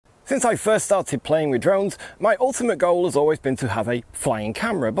Since I first started playing with drones, my ultimate goal has always been to have a flying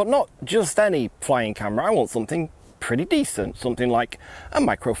camera, but not just any flying camera. I want something pretty decent, something like a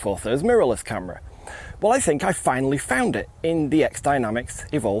Micro Four Thirds mirrorless camera. Well, I think I finally found it in the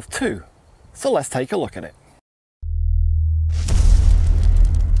XDynamics Evolve 2. So let's take a look at it.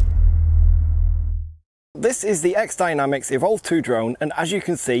 This is the XDynamics Evolve 2 drone, and as you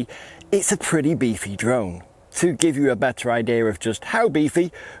can see, it's a pretty beefy drone. To give you a better idea of just how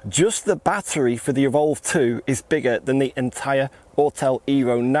beefy, just the battery for the Evolve 2 is bigger than the entire Autel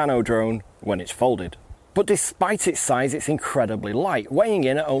Evo Nano drone when it's folded. But despite its size, it's incredibly light, weighing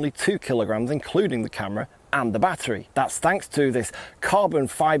in at only 2 kilograms, including the camera and the battery. That's thanks to this carbon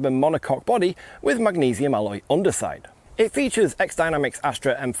fiber monocoque body with magnesium alloy underside. It features XDynamics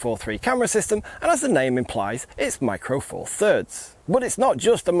Astra M4 III camera system, and as the name implies, it's Micro Four Thirds. But it's not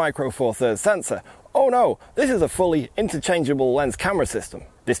just a Micro Four Thirds sensor. Oh no, this is a fully interchangeable lens camera system.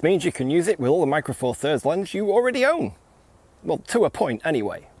 This means you can use it with all the Micro Four Thirds lens you already own. Well, to a point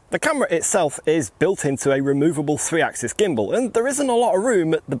anyway. The camera itself is built into a removable 3-axis gimbal, and there isn't a lot of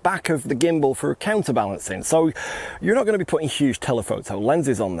room at the back of the gimbal for counterbalancing, so you're not going to be putting huge telephoto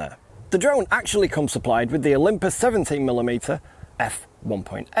lenses on there. The drone actually comes supplied with the Olympus 17mm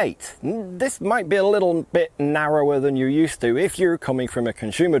f1.8. This might be a little bit narrower than you're used to if you're coming from a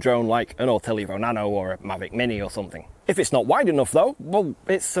consumer drone like an Autel Evo Nano or a Mavic Mini or something. If it's not wide enough though, well,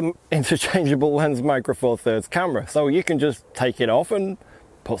 it's an interchangeable lens Micro Four Thirds camera, so you can just take it off and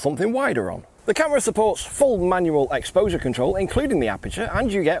put something wider on. The camera supports full manual exposure control, including the aperture,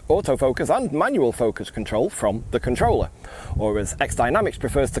 and you get autofocus and manual focus control from the controller, or as XDynamics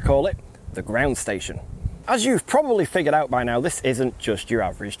prefers to call it, the ground station. As you've probably figured out by now, this isn't just your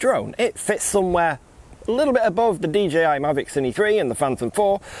average drone. It fits somewhere a little bit above the DJI Mavic Cine 3 and the Phantom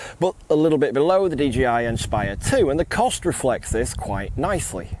 4, but a little bit below the DJI Inspire 2, and the cost reflects this quite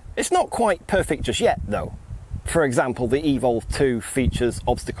nicely. It's not quite perfect just yet though. For example, the Evolve 2 features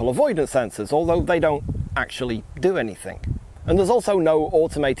obstacle avoidance sensors, although they don't actually do anything. And there's also no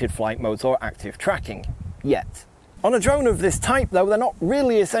automated flight modes or active tracking, yet. On a drone of this type though, they're not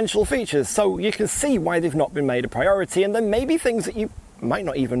really essential features, so you can see why they've not been made a priority, and there may be things that you might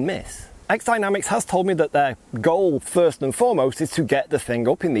not even miss. XDynamics has told me that their goal first and foremost is to get the thing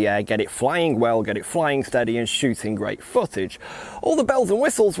up in the air, get it flying well, get it flying steady and shooting great footage. All the bells and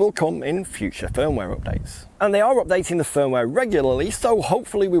whistles will come in future firmware updates. And they are updating the firmware regularly, so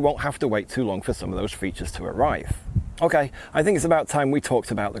hopefully we won't have to wait too long for some of those features to arrive. Okay, I think it's about time we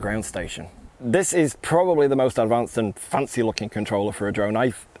talked about the ground station. This is probably the most advanced and fancy looking controller for a drone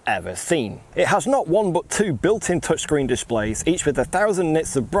I've ever seen. It has not one but 2 built-in touchscreen displays, each with 1000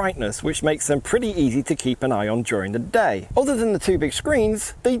 nits of brightness, which makes them pretty easy to keep an eye on during the day. Other than the 2 big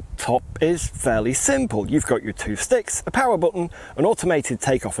screens, the top is fairly simple. You've got your 2 sticks, a power button, an automated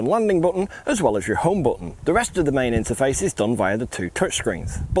takeoff and landing button, as well as your home button. The rest of the main interface is done via the 2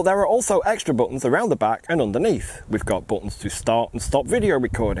 touchscreens. But there are also extra buttons around the back and underneath. We've got buttons to start and stop video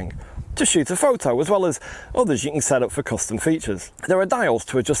recording, to shoot a photo, as well as others you can set up for custom features. There are dials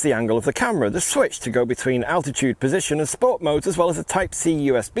to adjust the angle of the camera, the switch to go between altitude, position and sport modes, as well as a Type-C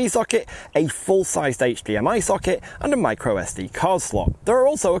USB socket, a full-sized HDMI socket and a micro SD card slot. There are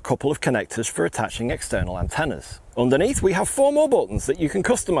also a couple of connectors for attaching external antennas. Underneath we have 4 more buttons that you can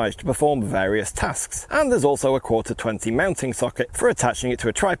customize to perform various tasks, and there's also a 1/4-20 mounting socket for attaching it to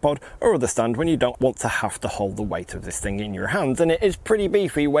a tripod or other stand when you don't want to have to hold the weight of this thing in your hands, and it is pretty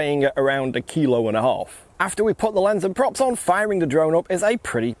beefy, weighing at around 1.5 kilos. After we put the lens and props on, firing the drone up is a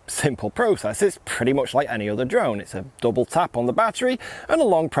pretty simple process. It's pretty much like any other drone. It's a double tap on the battery and a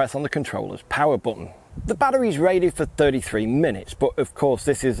long press on the controller's power button. The battery's rated for 33 minutes, but of course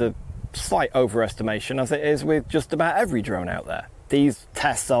this is a slight overestimation, as it is with just about every drone out there. These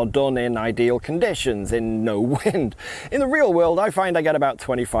tests are done in ideal conditions, in no wind. In the real world, I find I get about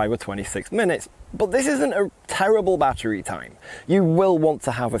 25 or 26 minutes, but this isn't a terrible battery time. You will want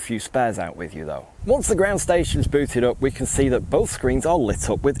to have a few spares out with you though. Once the ground station's booted up, we can see that both screens are lit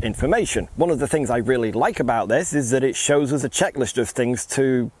up with information. One of the things I really like about this is that it shows us a checklist of things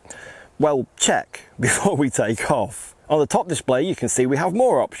to, well, check before we take off. On the top display you can see we have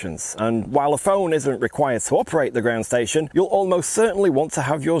more options, and while a phone isn't required to operate the ground station, you'll almost certainly want to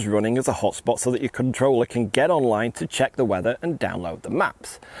have yours running as a hotspot so that your controller can get online to check the weather and download the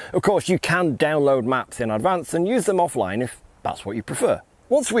maps. Of course, you can download maps in advance and use them offline if that's what you prefer.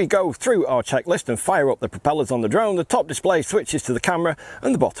 Once we go through our checklist and fire up the propellers on the drone, the top display switches to the camera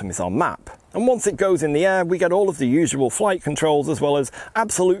and the bottom is our map. And once it goes in the air, we get all of the usual flight controls as well as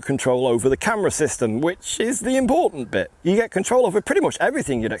absolute control over the camera system, which is the important bit. You get control over pretty much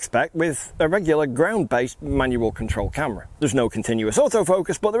everything you'd expect with a regular ground-based manual control camera. There's no continuous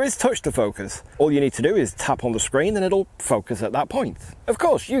autofocus, but there is touch to focus. All you need to do is tap on the screen and it'll focus at that point. Of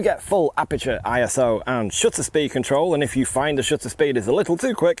course, you get full aperture, ISO and shutter speed control, and if you find the shutter speed is a little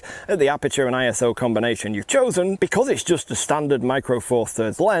too quick at the aperture and ISO combination you've chosen, because it's just a standard micro four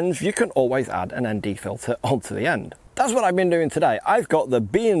thirds lens, you can always add an ND filter onto the end. That's what I've been doing today. I've got the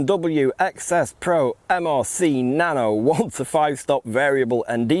B&W XS Pro MRC Nano 1 to 5 stop variable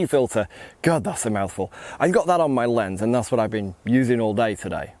ND filter. God, that's a mouthful. I've got that on my lens and that's what I've been using all day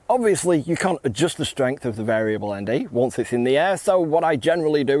today. Obviously, you can't adjust the strength of the variable ND once it's in the air, so what I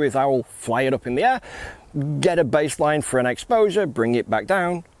generally do is I will fly it up in the air, get a baseline for an exposure, bring it back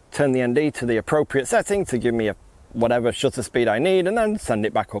down, turn the ND to the appropriate setting to give me whatever shutter speed I need, and then send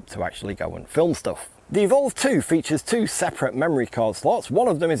it back up to actually go and film stuff. The Evolve 2 features two separate memory card slots. One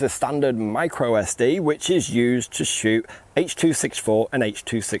of them is a standard micro SD, which is used to shoot H.264 and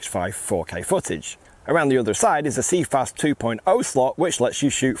H.265 4K footage. Around the other side is a CFast 2.0 slot, which lets you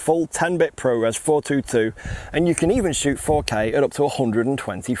shoot full 10-bit ProRes 422, and you can even shoot 4K at up to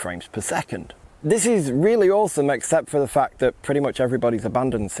 120 frames per second. This is really awesome, except for the fact that pretty much everybody's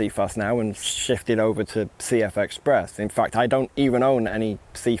abandoned CFast now and shifted over to CF Express. In fact, I don't even own any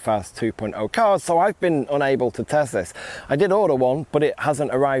CFast 2.0 cards, so I've been unable to test this. I did order one, but it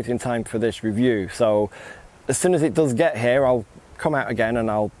hasn't arrived in time for this review. So as soon as it does get here, I'll come out again and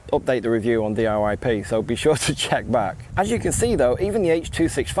I'll update the review on DIYP, so be sure to check back. As you can see though, even the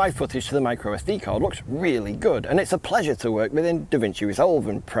H.265 footage to the micro SD card looks really good, and it's a pleasure to work within DaVinci Resolve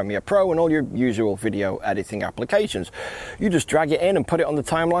and Premiere Pro and all your usual video editing applications. You just drag it in and put it on the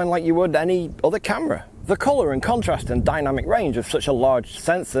timeline like you would any other camera. The colour and contrast and dynamic range of such a large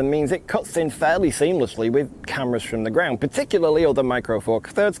sensor means it cuts in fairly seamlessly with cameras from the ground, particularly other micro four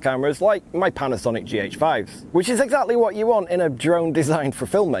thirds cameras like my Panasonic GH5s, which is exactly what you want in a drone designed for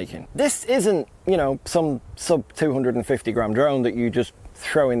filmmaking. This isn't, you know, some sub 250 gram drone that you just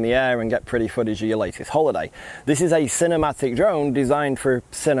throw in the air and get pretty footage of your latest holiday. This is a cinematic drone designed for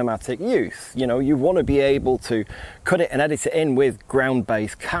cinematic use. You know, you want to be able to cut it and edit it in with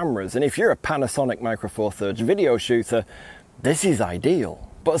ground-based cameras, and if you're a Panasonic Micro Four Thirds video shooter, this is ideal.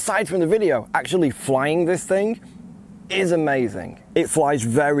 But aside from the video, actually flying this thing is amazing. It flies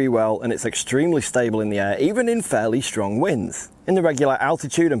very well and it's extremely stable in the air, even in fairly strong winds. In the regular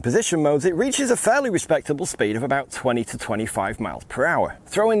altitude and position modes, it reaches a fairly respectable speed of about 20 to 25 miles per hour.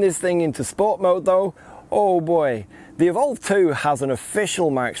 Throwing this thing into sport mode though, oh boy. The Evolve 2 has an official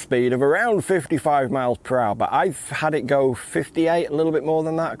max speed of around 55 miles per hour, but I've had it go 58, a little bit more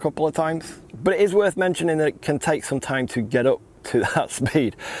than that a couple of times. But it is worth mentioning that it can take some time to get up to that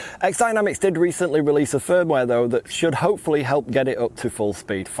speed. XDynamics did recently release a firmware though that should hopefully help get it up to full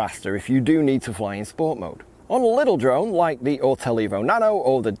speed faster if you do need to fly in sport mode. On a little drone like the Untitled Evo Nano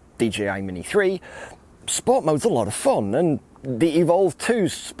or the DJI Mini 3, sport mode's a lot of fun, and the Evolve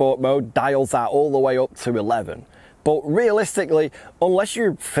 2's sport mode dials that all the way up to 11. But realistically, unless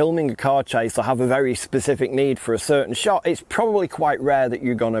you're filming a car chase or have a very specific need for a certain shot, it's probably quite rare that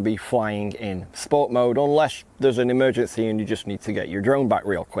you're going to be flying in sport mode unless there's an emergency and you just need to get your drone back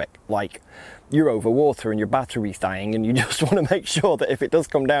real quick. Like you're over water and your battery's dying and you just want to make sure that if it does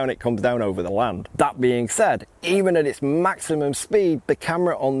come down, it comes down over the land. That being said, even at its maximum speed, the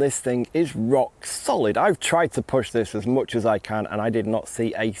camera on this thing is rock solid. I've tried to push this as much as I can and I did not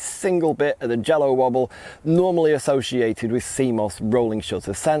see a single bit of the jello wobble normally associated with CMOS rolling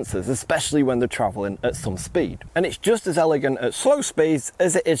shutter sensors, especially when they're traveling at some speed. And it's just as elegant at slow speeds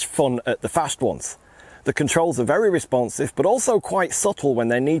as it is fun at the fast ones. The controls are very responsive, but also quite subtle when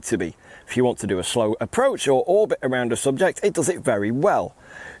they need to be. If you want to do a slow approach or orbit around a subject, it does it very well.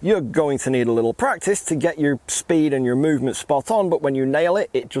 You're going to need a little practice to get your speed and your movement spot on, but when you nail it,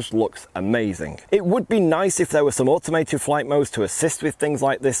 it just looks amazing. It would be nice if there were some automated flight modes to assist with things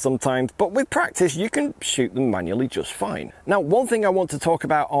like this sometimes, but with practice, you can shoot them manually just fine. Now, one thing I want to talk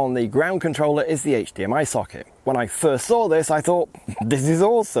about on the ground controller is the HDMI socket. When I first saw this, I thought, this is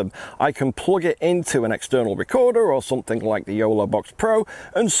awesome. I can plug it into an external recorder or something like the YOLO Box Pro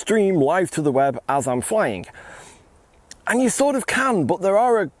and stream live to the web as I'm flying. And you sort of can, but there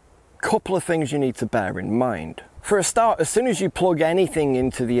are a couple of things you need to bear in mind. For a start, as soon as you plug anything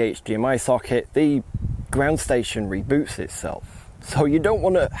into the HDMI socket, the ground station reboots itself. So you don't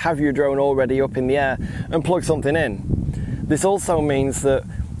want to have your drone already up in the air and plug something in. This also means that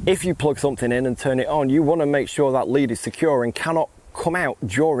if you plug something in and turn it on, you want to make sure that lead is secure and cannot come out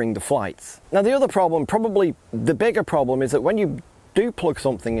during the flights. Now the other problem, probably the bigger problem, is that when you do plug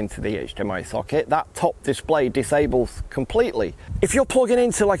something into the HDMI socket, that top display disables completely. If you're plugging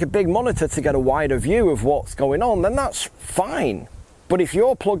into like a big monitor to get a wider view of what's going on, then that's fine. But if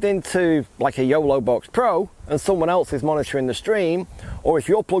you're plugged into like a YOLO Box Pro and someone else is monitoring the stream, or if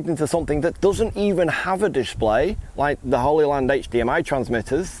you're plugged into something that doesn't even have a display, like the Holy Land HDMI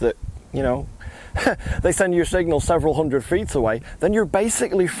transmitters that, you know, they send you a signal several hundred feet away, then you're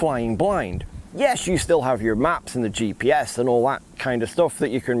basically flying blind. Yes, you still have your maps and the GPS and all that kind of stuff that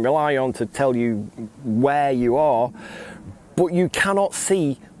you can rely on to tell you where you are, but you cannot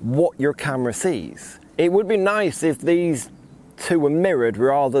see what your camera sees. It would be nice if these two were mirrored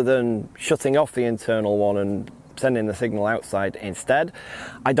rather than shutting off the internal one and sending the signal outside instead.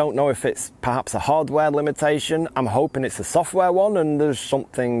 I don't know if it's perhaps a hardware limitation. I'm hoping it's a software one, and there's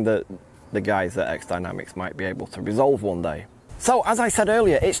something that the guys at XDynamics might be able to resolve one day. So as I said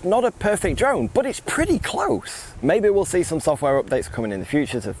earlier, it's not a perfect drone, but it's pretty close. Maybe we'll see some software updates coming in the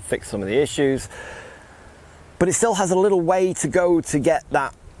future to fix some of the issues, but it still has a little way to go to get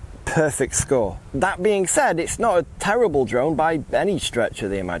that perfect score. That being said, it's not a terrible drone by any stretch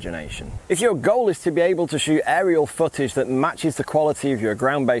of the imagination. If your goal is to be able to shoot aerial footage that matches the quality of your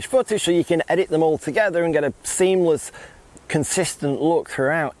ground-based footage so you can edit them all together and get a seamless, consistent look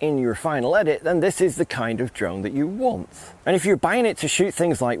throughout in your final edit, then this is the kind of drone that you want. And if you're buying it to shoot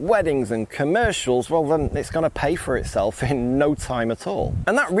things like weddings and commercials, well then it's going to pay for itself in no time at all.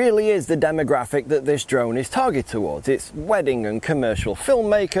 And that really is the demographic that this drone is targeted towards. It's wedding and commercial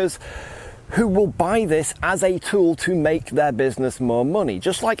filmmakers who will buy this as a tool to make their business more money,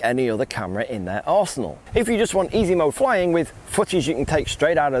 just like any other camera in their arsenal. If you just want easy mode flying with footage you can take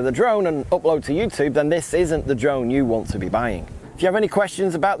straight out of the drone and upload to YouTube, then this isn't the drone you want to be buying. If you have any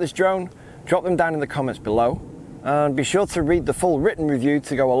questions about this drone, drop them down in the comments below. And be sure to read the full written review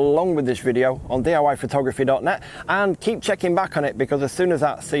to go along with this video on DIYPhotography.net, and keep checking back on it, because as soon as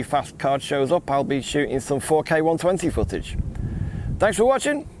that CFast card shows up, I'll be shooting some 4K 120 footage. Thanks for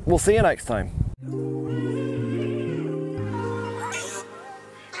watching, we'll see you next time.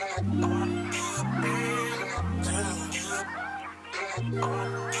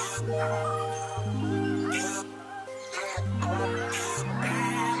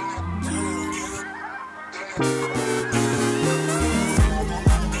 Yeah.